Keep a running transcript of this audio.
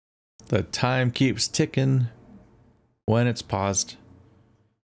The time keeps ticking when it's paused.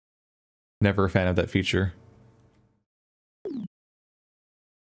 Never a fan of that feature. It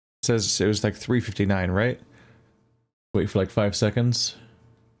says it was like 3:59, right? Wait for like 5 seconds.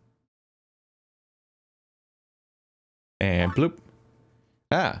 And bloop.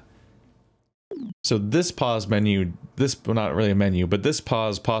 Ah. So this pause menu, well, not really a menu, but this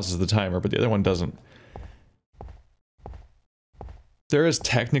pauses the timer, but the other one doesn't. There is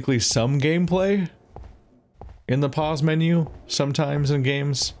technically some gameplay in the pause menu sometimes in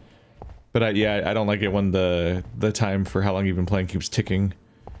games, but yeah, I don't like it when the time for how long you've been playing keeps ticking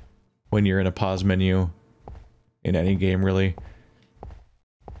when you're in a pause menu in any game, really.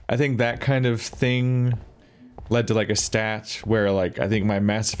 I think that kind of thing led to like a stat where like I think my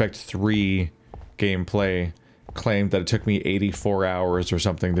Mass Effect 3 gameplay claimed that it took me 84 hours or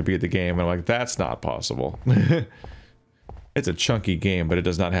something to beat the game, and I'm like, that's not possible. It's a chunky game, but it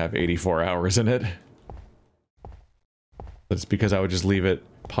does not have 84 hours in it. It's because I would just leave it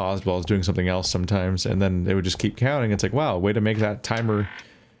paused while I was doing something else sometimes, and then it would just keep counting. It's like, wow, way to make that timer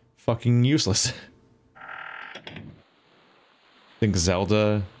fucking useless. I think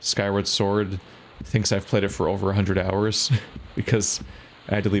Zelda Skyward Sword thinks I've played it for over 100 hours because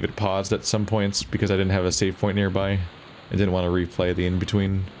I had to leave it paused at some points because I didn't have a save point nearby. I didn't want to replay the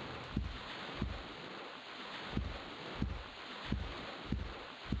in-between.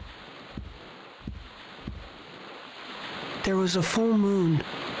 There was a full moon,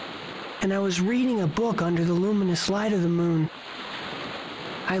 and I was reading a book under the luminous light of the moon.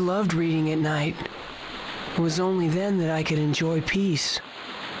 I loved reading at night. It was only then that I could enjoy peace.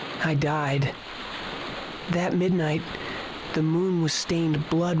 I died. That midnight, the moon was stained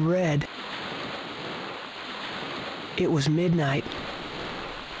blood red. It was midnight.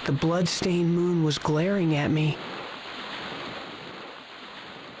 The blood-stained moon was glaring at me.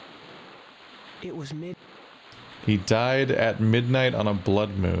 It was He died at midnight on a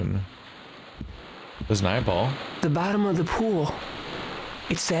blood moon. There's an eyeball. The bottom of the pool.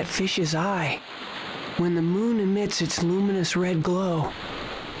 It's that fish's eye. When the moon emits its luminous red glow,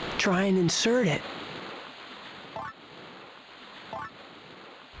 try and insert it.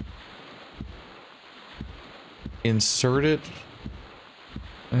 Insert it?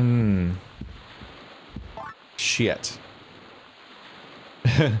 Shit.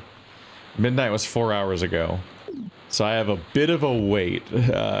 Midnight was 4 hours ago. So I have a bit of a wait.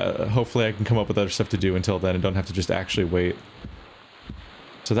 Hopefully I can come up with other stuff to do until then and don't have to just actually wait.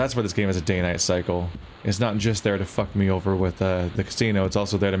 So that's why this game has a day-night cycle. It's not just there to fuck me over with the casino, it's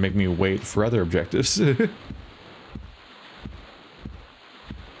also there to make me wait for other objectives.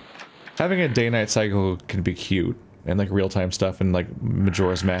 Having a day-night cycle can be cute, and like real-time stuff and like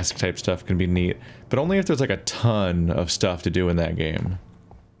Majora's Mask type stuff can be neat, but only if there's like a ton of stuff to do in that game.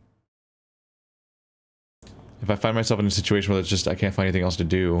 If I find myself in a situation where it's just I can't find anything else to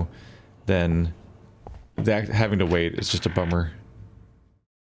do, then that having to wait is just a bummer.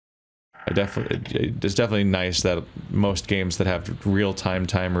 It's definitely nice that most games that have real-time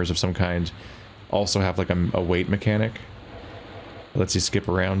timers of some kind also have like a wait mechanic that lets you skip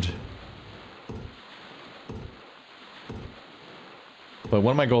around. But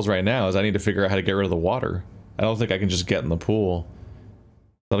one of my goals right now is I need to figure out how to get rid of the water. I don't think I can just get in the pool.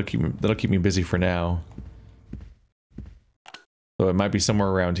 That'll keep me busy for now. So it might be somewhere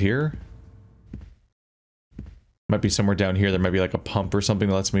around here. Might be somewhere down here. There might be like a pump or something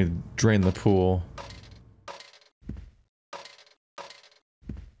that lets me drain the pool.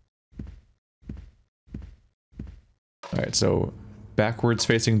 Alright, so backwards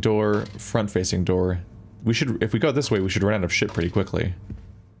facing door, front facing door. We should, if we go this way, we should run out of shit pretty quickly.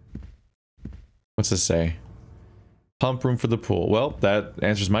 What's this say? Pump room for the pool. Well, that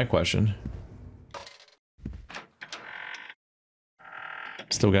answers my question.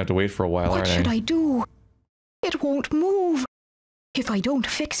 Still gonna have to wait for a while, aren't I? What should I do? It won't move. If I don't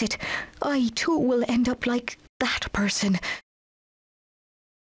fix it, I too will end up like that person.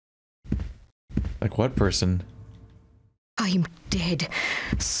 Like what person? I'm dead.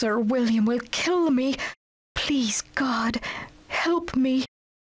 Sir William will kill me. Please, God, help me.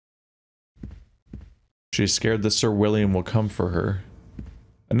 She's scared that Sir William will come for her.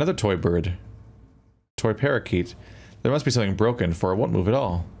 Another toy bird. Toy parakeet. There must be something broken, for it won't move at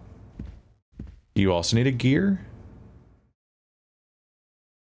all. You also need a gear?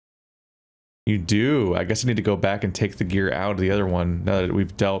 You do. I guess I need to go back and take the gear out of the other one, now that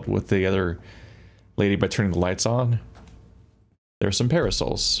we've dealt with the other lady by turning the lights on. There are some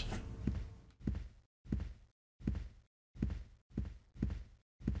parasols.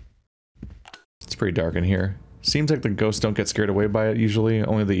 It's pretty dark in here. Seems like the ghosts don't get scared away by it usually,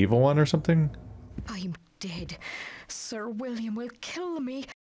 only the evil one or something. I'm dead. Sir William will kill me.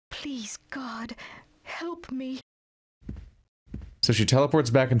 Please, God, help me. So she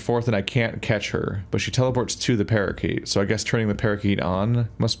teleports back and forth and I can't catch her, but she teleports to the parakeet, so I guess turning the parakeet on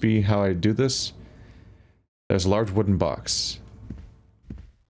must be how I do this. There's a large wooden box.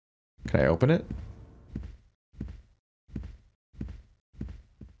 Can I open it?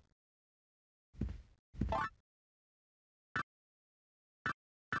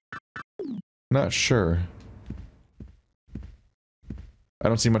 Not sure. I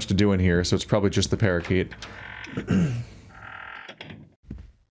don't see much to do in here, so it's probably just the parakeet.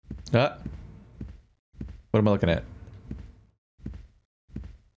 Ah. What am I looking at?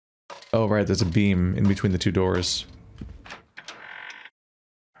 Oh, right, there's a beam in between the two doors.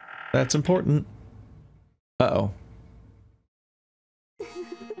 That's important. Uh-oh.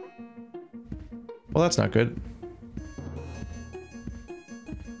 Well, that's not good.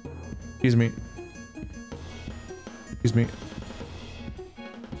 Excuse me. Excuse me.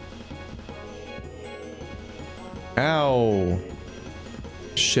 Ow!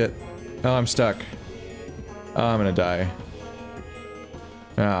 Shit. Oh, I'm stuck. Oh, I'm gonna die.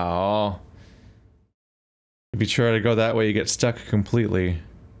 Oh. If you try to go that way, you get stuck completely.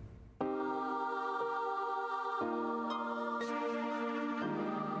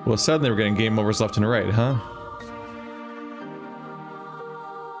 Well, suddenly we're getting game overs left and right, huh?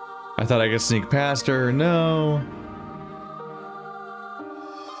 I thought I could sneak past her. No.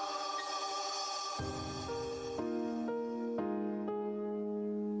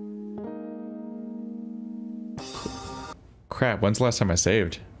 Crap, when's the last time I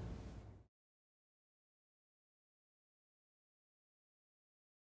saved?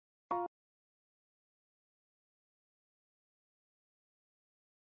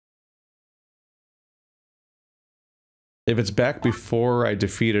 If it's back before I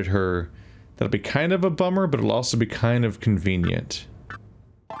defeated her, that'll be kind of a bummer, but it'll also be kind of convenient.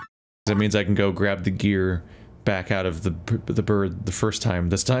 That means I can go grab the gear back out of the bird the first time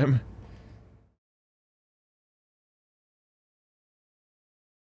this time.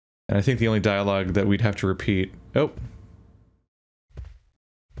 And I think the only dialogue that we'd have to repeat... Oh.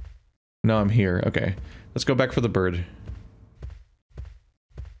 No, I'm here. Okay. Let's go back for the bird.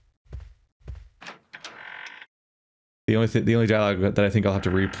 The only dialogue that I think I'll have to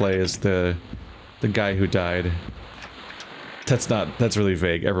replay is the guy who died. That's really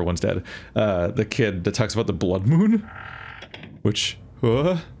vague. Everyone's dead. The kid that talks about the blood moon? Which...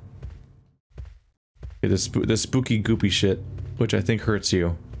 the spooky goopy shit, which I think hurts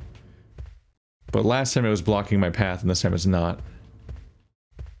you. But last time it was blocking my path, and this time it's not.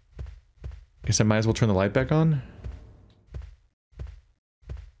 Guess I might as well turn the light back on?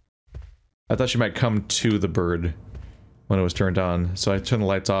 I thought she might come to the bird when it was turned on, so I turned the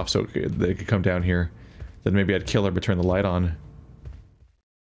lights off so they could come down here. Then maybe I'd kill her but turn the light on.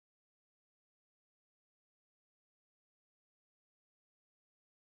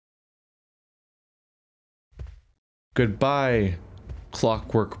 Goodbye,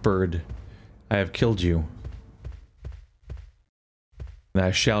 clockwork bird. I have killed you. And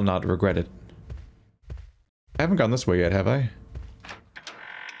I shall not regret it. I haven't gone this way yet, have I?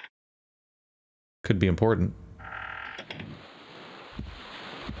 Could be important.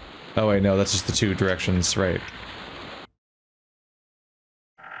 Oh wait, no, that's just the two directions, right.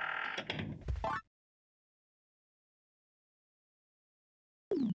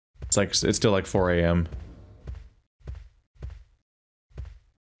 It's still like 4 AM.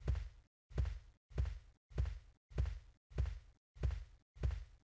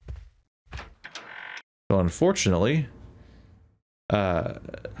 So unfortunately,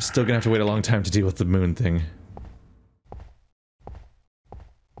 still gonna have to wait a long time to deal with the moon thing.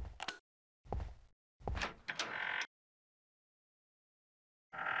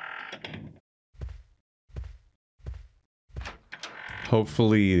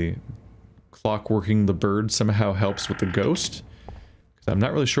 Hopefully, clockworking the bird somehow helps with the ghost. 'Cause I'm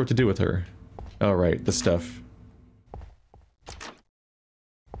not really sure what to do with her. Oh right, the stuff.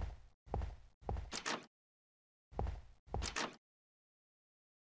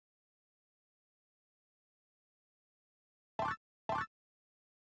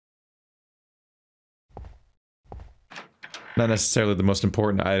 Not necessarily the most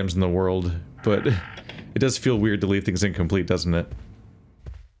important items in the world, but it does feel weird to leave things incomplete, doesn't it?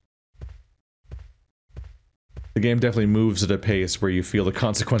 The game definitely moves at a pace where you feel the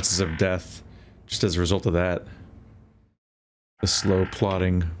consequences of death, just as a result of that. The slow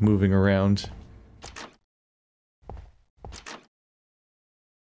plodding, moving around.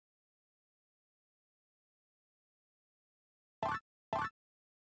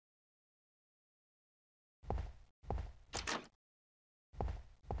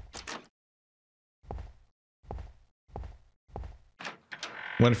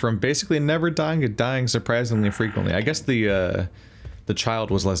 Went from basically never dying to dying surprisingly frequently. I guess the child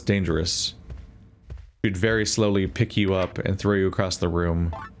was less dangerous. He'd very slowly pick you up and throw you across the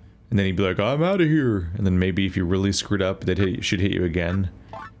room. And then he'd be like, I'm out of here! And then maybe if you really screwed up, she'd hit you again.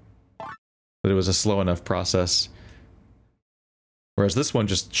 But it was a slow enough process. Whereas this one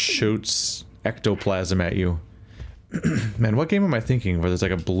just shoots ectoplasm at you. Man, what game am I thinking where there's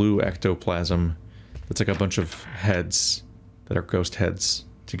like a blue ectoplasm that's like a bunch of heads that are ghost heads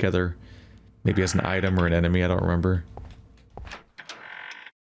together? Maybe as an item or an enemy, I don't remember.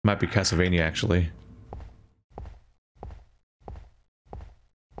 Might be Castlevania, actually.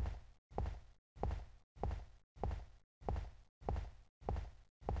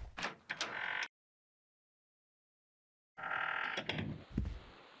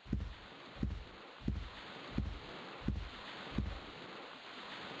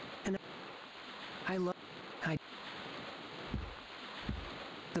 I love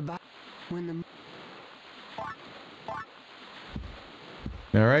when the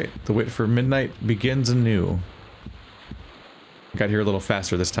Alright, the wait for midnight begins anew. I got here a little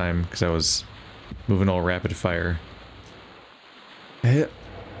faster this time because I was moving all rapid fire. So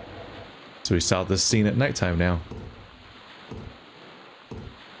we saw this scene at nighttime now.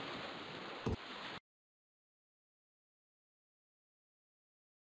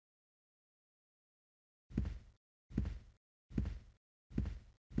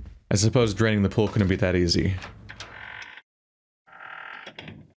 I suppose draining the pool couldn't be that easy.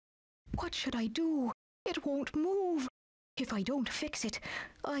 What should I do? It won't move. If I don't fix it,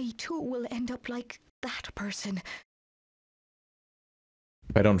 I too will end up like that person.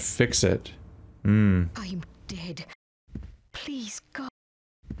 If I don't fix it... I'm dead. Please, God.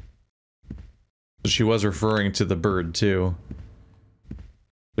 She was referring to the bird, too.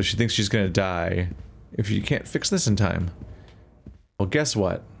 So she thinks she's gonna die if you can't fix this in time. Well, guess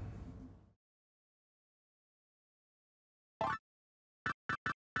what?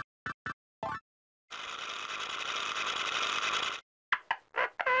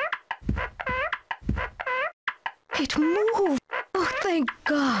 It moved! Oh, thank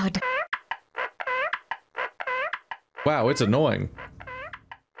God! Wow, it's annoying.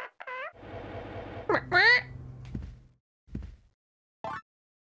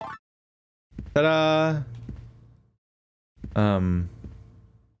 Ta-da! I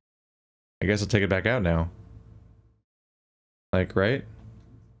guess I'll take it back out now. Like, right?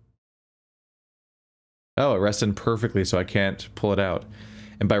 Oh, it rested perfectly, so I can't pull it out.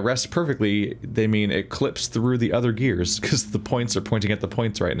 And by rest perfectly, they mean it clips through the other gears, because the points are pointing at the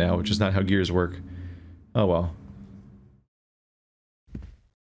points right now, which is not how gears work. Oh well.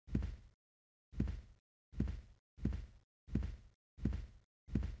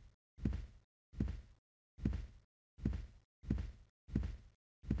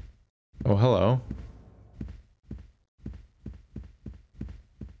 Oh, hello.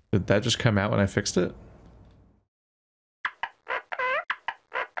 Did that just come out when I fixed it?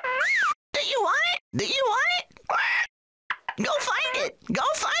 Do you want it? Go find it! Go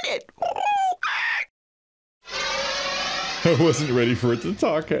find it! I wasn't ready for it to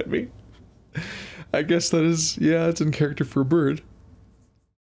talk at me. I guess that is, yeah, it's in character for a bird.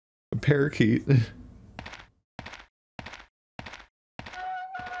 A parakeet.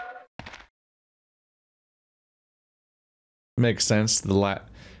 Makes sense. I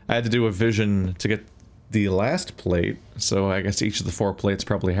had to do a vision to get the last plate, so I guess each of the 4 plates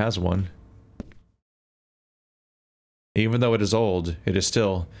probably has one. Even though it is old, it is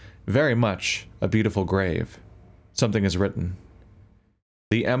still very much a beautiful grave. Something is written.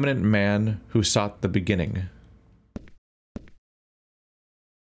 The eminent man who sought the beginning.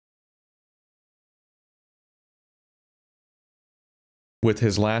 With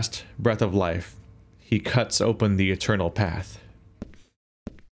his last breath of life, he cuts open the eternal path.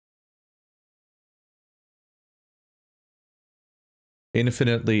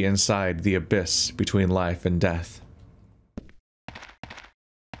 Infinitely inside the abyss between life and death.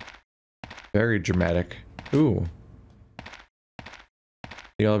 Very dramatic. Ooh.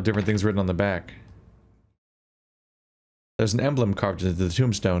 They all have different things written on the back. There's an emblem carved into the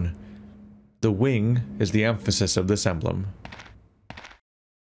tombstone. The wing is the emphasis of this emblem.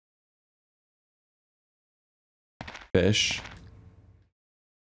 Fish.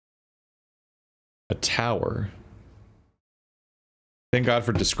 A tower. Thank God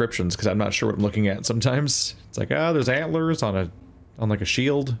for descriptions, because I'm not sure what I'm looking at sometimes. It's like, there's antlers on like a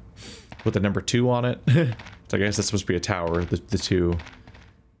shield with the number 2 on it. So I guess that's supposed to be a tower, the 2.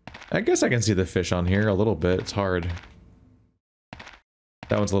 I guess I can see the fish on here a little bit. It's hard.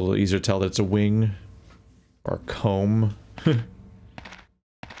 That one's a little easier to tell that it's a wing or a comb.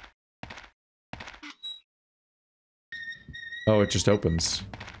 Oh, it just opens.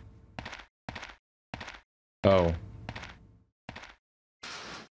 Oh.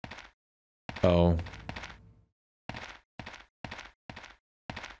 Oh.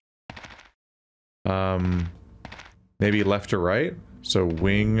 Maybe left or right? So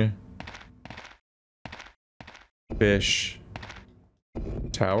wing, fish,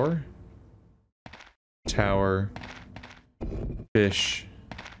 tower, tower, fish,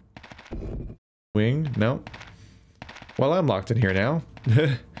 wing? No. Well, I'm locked in here now.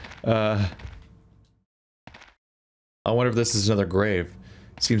 I wonder if this is another grave.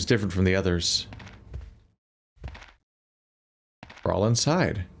 Seems different from the others. We're all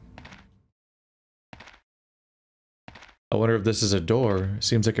inside. I wonder if this is a door.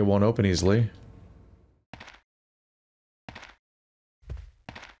 Seems like it won't open easily.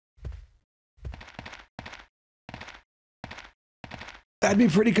 I'd be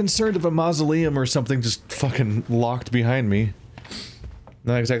pretty concerned if a mausoleum or something just fucking locked behind me.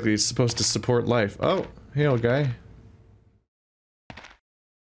 Not exactly supposed to support life. Oh, hey old guy.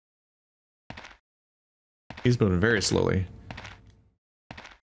 He's moving very slowly.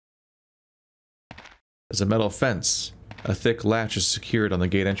 There's a metal fence. A thick latch is secured on the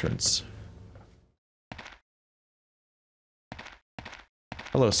gate entrance.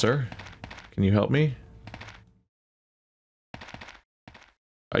 Hello, sir. Can you help me?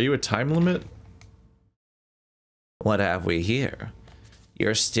 Are you a time limit? What have we here?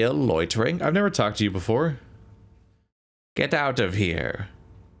 You're still loitering? I've never talked to you before. Get out of here.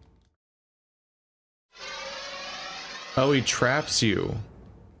 Oh, he traps you.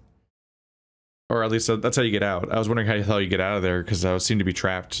 Or at least that's how you get out. I was wondering how the hell you get out of there, because I seemed to be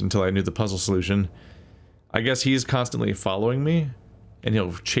trapped until I knew the puzzle solution. I guess he's constantly following me, and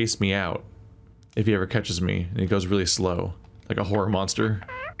he'll chase me out if he ever catches me, and he goes really slow, like a horror monster.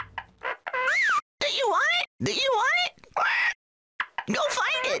 Do you want it? Do you want it? Go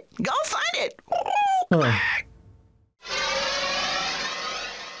find it! Go find it! Huh.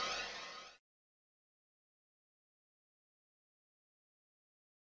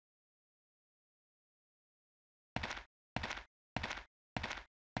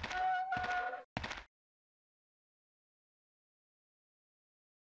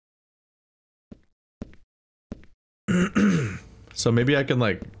 So maybe I can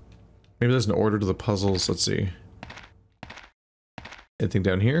like, maybe there's an order to the puzzles. Let's see. Anything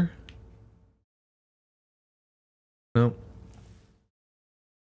down here? Nope.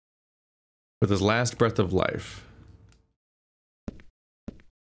 With his last breath of life.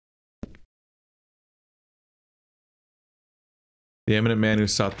 The eminent man who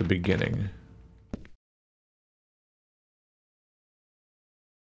sought the beginning.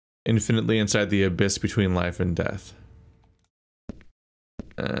 Infinitely inside the abyss between life and death.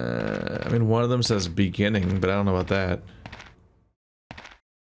 I mean, one of them says beginning, but I don't know about that.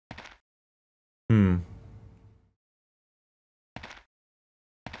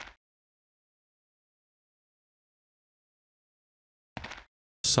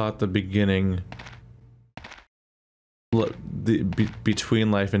 Sought the beginning.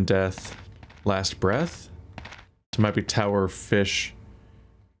 Between life and death. Last breath? So it might be tower, fish,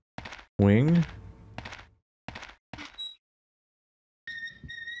 wing?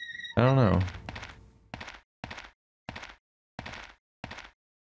 I don't know.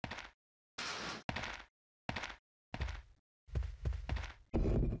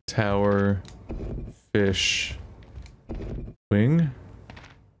 Tower, fish, wing?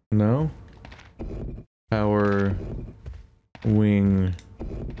 No. Tower, wing.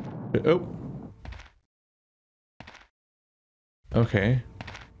 Oh. Okay.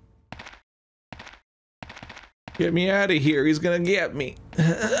 Get me out of here. He's gonna get me.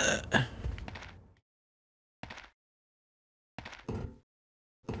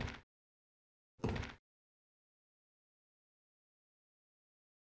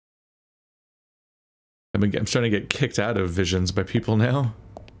 I'm starting to get kicked out of visions by people now.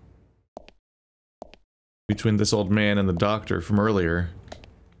 Between this old man and the doctor from earlier.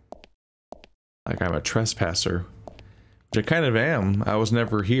 Like I'm a trespasser. Which I kind of am. I was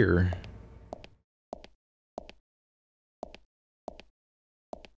never here.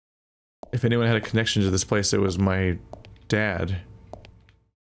 If anyone had a connection to this place, it was my dad.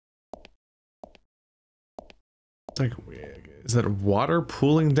 It's like, is that water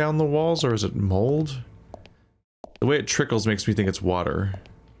pooling down the walls, or is it mold? The way it trickles makes me think it's water.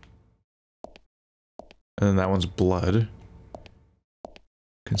 And then that one's blood.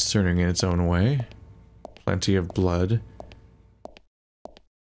 Concerning in its own way. Plenty of blood.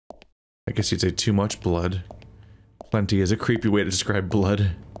 I guess you'd say too much blood. Plenty is a creepy way to describe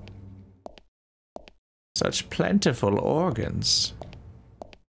blood. Such plentiful organs.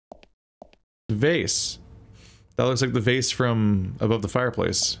 Vase. That looks like the vase from above the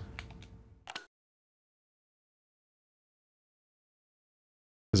fireplace.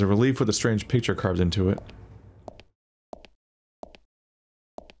 There's a relief with a strange picture carved into it.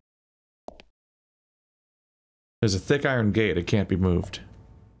 There's a thick iron gate, it can't be moved.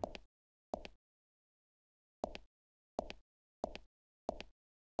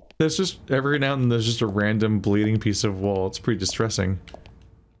 There's just, every now and then there's just a random bleeding piece of wall, it's pretty distressing.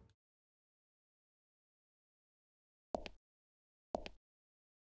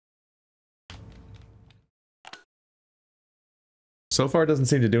 So far it doesn't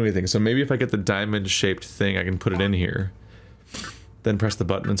seem to do anything, so maybe if I get the diamond-shaped thing, I can put it in here. Then press the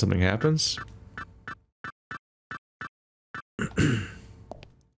button and something happens.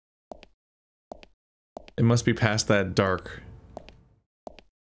 It must be past that dark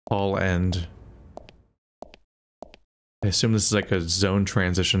hall end. I assume this is like a zone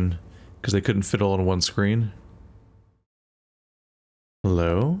transition, because they couldn't fit all on one screen.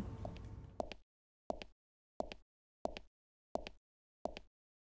 Hello?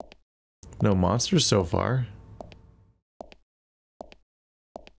 No monsters so far.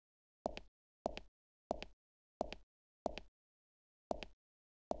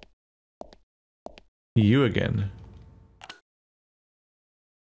 You again.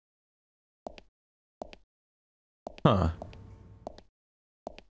 Huh.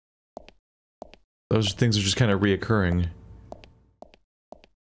 Those things are just kind of reoccurring.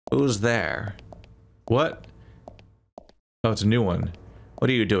 Who's there? What? Oh, it's a new one. What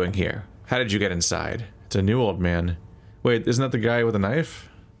are you doing here? How did you get inside? It's a new old man. Wait, isn't that the guy with a knife?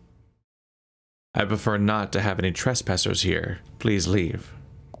 I prefer not to have any trespassers here. Please leave.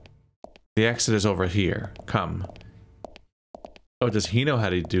 The exit is over here. Come. Oh, does he know how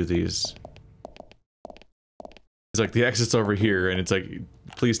to do these? It's like, the exit's over here, and it's like,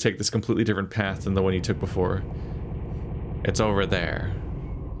 please take this completely different path than the one you took before. It's over there.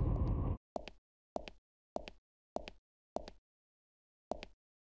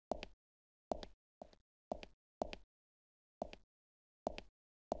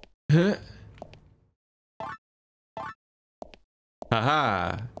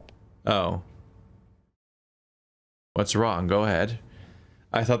 Haha. Oh. What's wrong? Go ahead.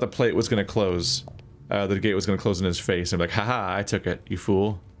 I thought the plate was gonna close. The gate was gonna close in his face. I'm like, haha, I took it, you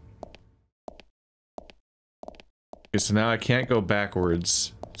fool. Okay, so now I can't go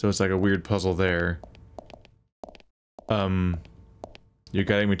backwards. So it's like a weird puzzle there. You're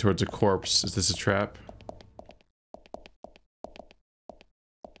guiding me towards a corpse. Is this a trap?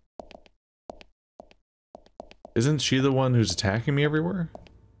 Isn't she the one who's attacking me everywhere?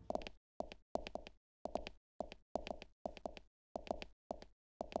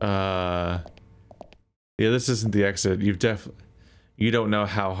 Yeah, this isn't the exit. You don't know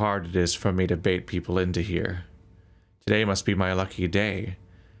how hard it is for me to bait people into here. Today must be my lucky day,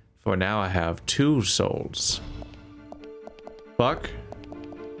 for now I have 2 souls. Fuck.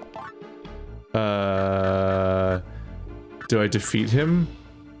 Do I defeat him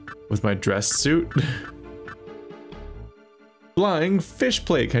with my dress suit? Flying fish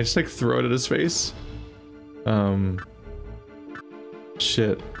plate. Can I just like throw it at his face?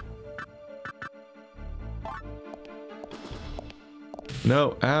 Shit.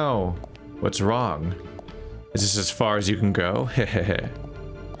 No, ow. What's wrong? Is this as far as you can go? Hehehe.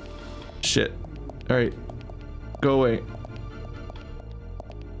 Shit. Alright. Go away.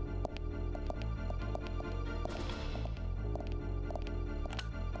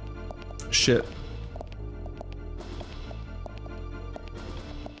 Shit.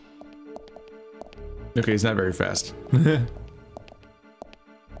 Okay, he's not very fast.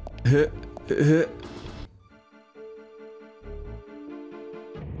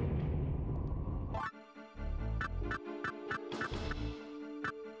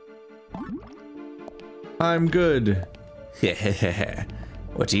 I'm good.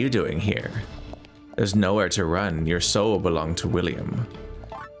 What are you doing here? There's nowhere to run. Your soul belonged to William.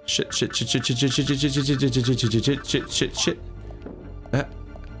 Shit, shit, shit, shit, shit, shit, shit, shit, shit, shit, shit, shit, shit, shit, shit.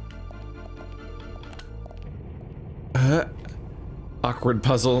 Awkward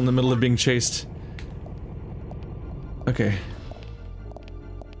puzzle in the middle of being chased. Okay.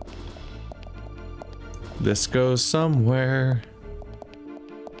 This goes somewhere.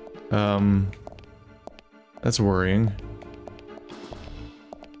 That's worrying.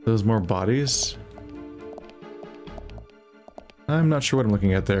 Those more bodies? I'm not sure what I'm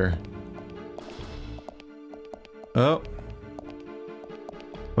looking at there. Oh.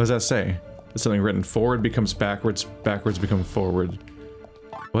 What does that say? There's something written. Forward becomes backwards, backwards becomes forward.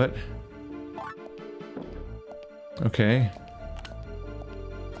 What? Okay.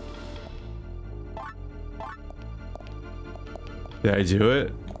 Did I do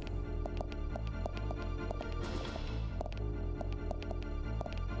it?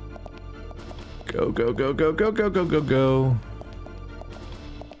 Go, go, go, go, go, go, go, go, go.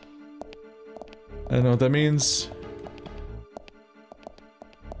 I don't know what that means.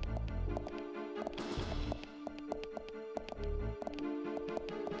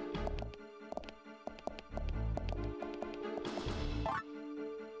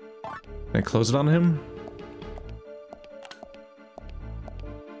 Can I close it on him?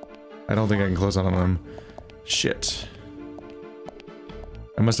 I don't think I can close it on him. Shit.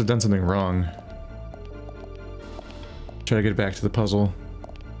 I must have done something wrong. Try to get back to the puzzle.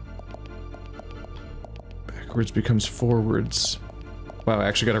 Backwards becomes forwards. Wow, I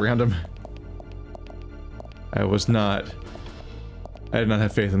actually got around him. I did not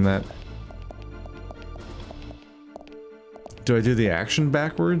have faith in that. Do I do the action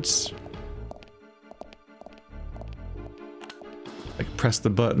backwards? Like press the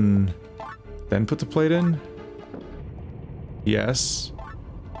button, then put the plate in? Yes.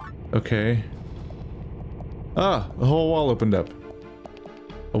 Okay. Ah, the whole wall opened up.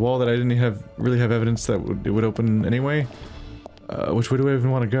 A wall that I didn't really have evidence that it would open anyway. Which way do I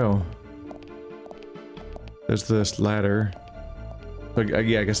even want to go? There's this ladder. But,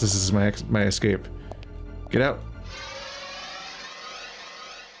 yeah, I guess this is my escape. Get out.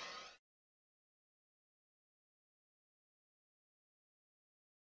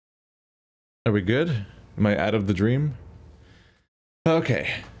 Are we good? Am I out of the dream? Okay.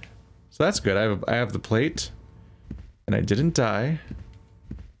 So that's good. I have the plate. And I didn't die.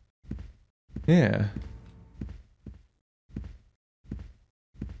 Yeah.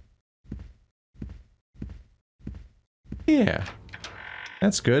 Yeah.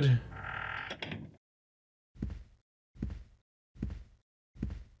 That's good.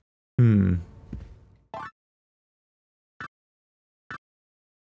 Hmm.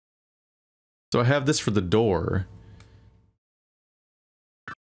 So I have this for the door.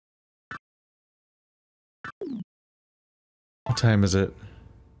 What time is it?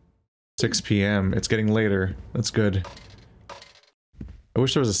 6 p.m. It's getting later. That's good. I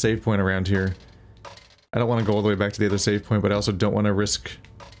wish there was a save point around here. I don't want to go all the way back to the other save point, but I also don't want to risk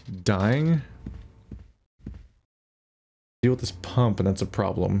dying. Deal with this pump, and that's a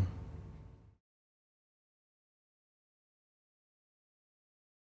problem.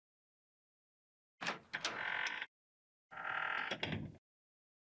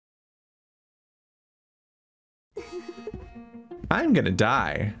 I'm gonna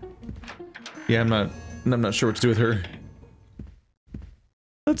die. Yeah, I'm not sure what to do with her.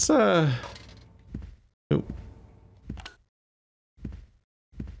 Let's oh.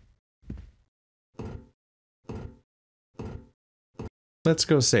 Let's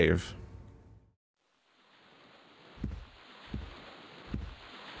go save.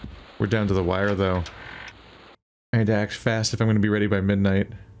 We're down to the wire though. I need to act fast if I'm gonna be ready by midnight.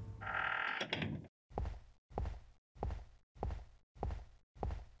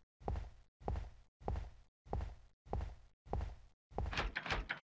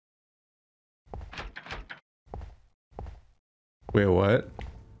 Wait, what?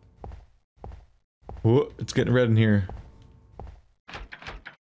 Whoa, it's getting red in here.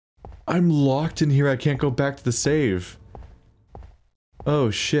 I'm locked in here, I can't go back to the save. Oh,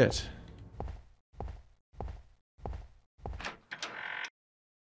 shit.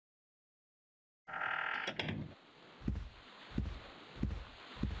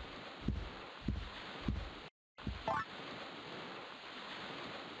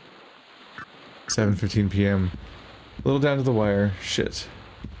 (7:15 p.m) A little down to the wire. Shit.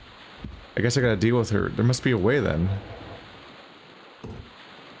 I guess I gotta deal with her. There must be a way then.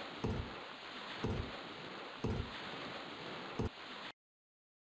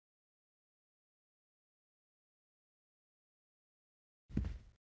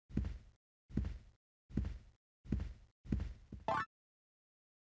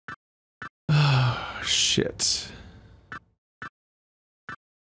 Oh, shit.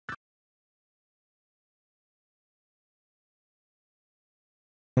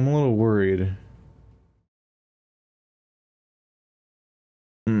 I'm a little worried.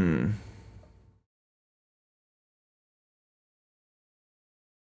 Hmm.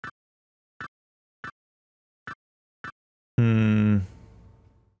 Hmm.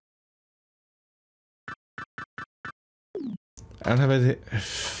 I don't have anything.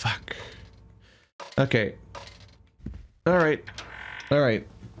 Fuck. Okay. Alright. Alright.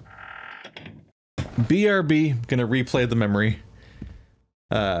 BRB. Gonna replay the memory.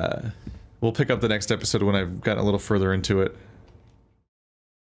 We'll pick up the next episode when I've gotten a little further into it.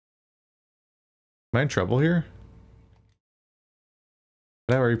 Am I in trouble here?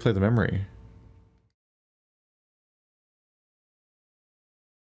 Did I already play the memory?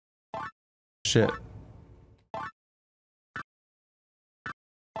 Shit.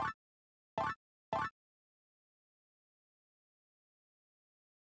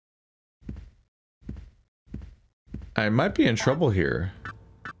 I might be in trouble here.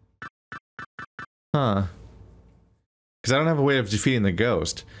 Huh. Because I don't have a way of defeating the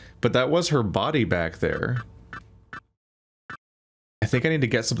ghost. But that was her body back there. I think I need to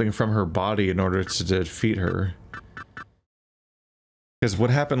get something from her body in order to defeat her. Because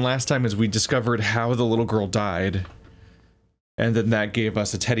what happened last time is we discovered how the little girl died. And then that gave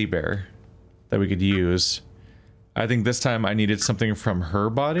us a teddy bear that we could use. I think this time I needed something from her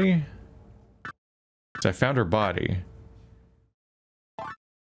body. So I found her body.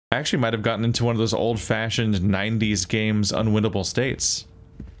 I actually might have gotten into one of those old-fashioned 90s games unwinnable states.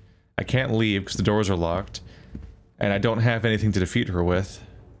 I can't leave because the doors are locked. And I don't have anything to defeat her with.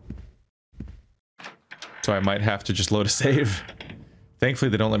 So I might have to just load a save. Thankfully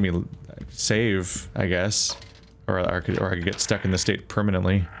they don't let me save, I guess. Or I could get stuck in the state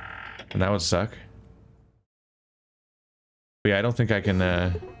permanently. And that would suck. But yeah, I don't think I can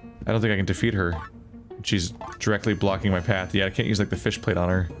defeat her. She's directly blocking my path. Yeah, I can't use like the fish plate on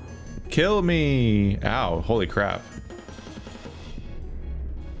her. Kill me! Ow, holy crap.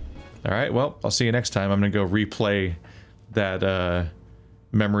 Alright, well, I'll see you next time. I'm gonna go replay that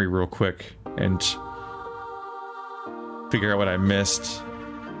memory real quick and figure out what I missed.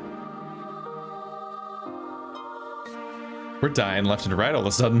 We're dying left and right all of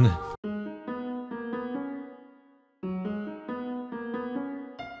a sudden.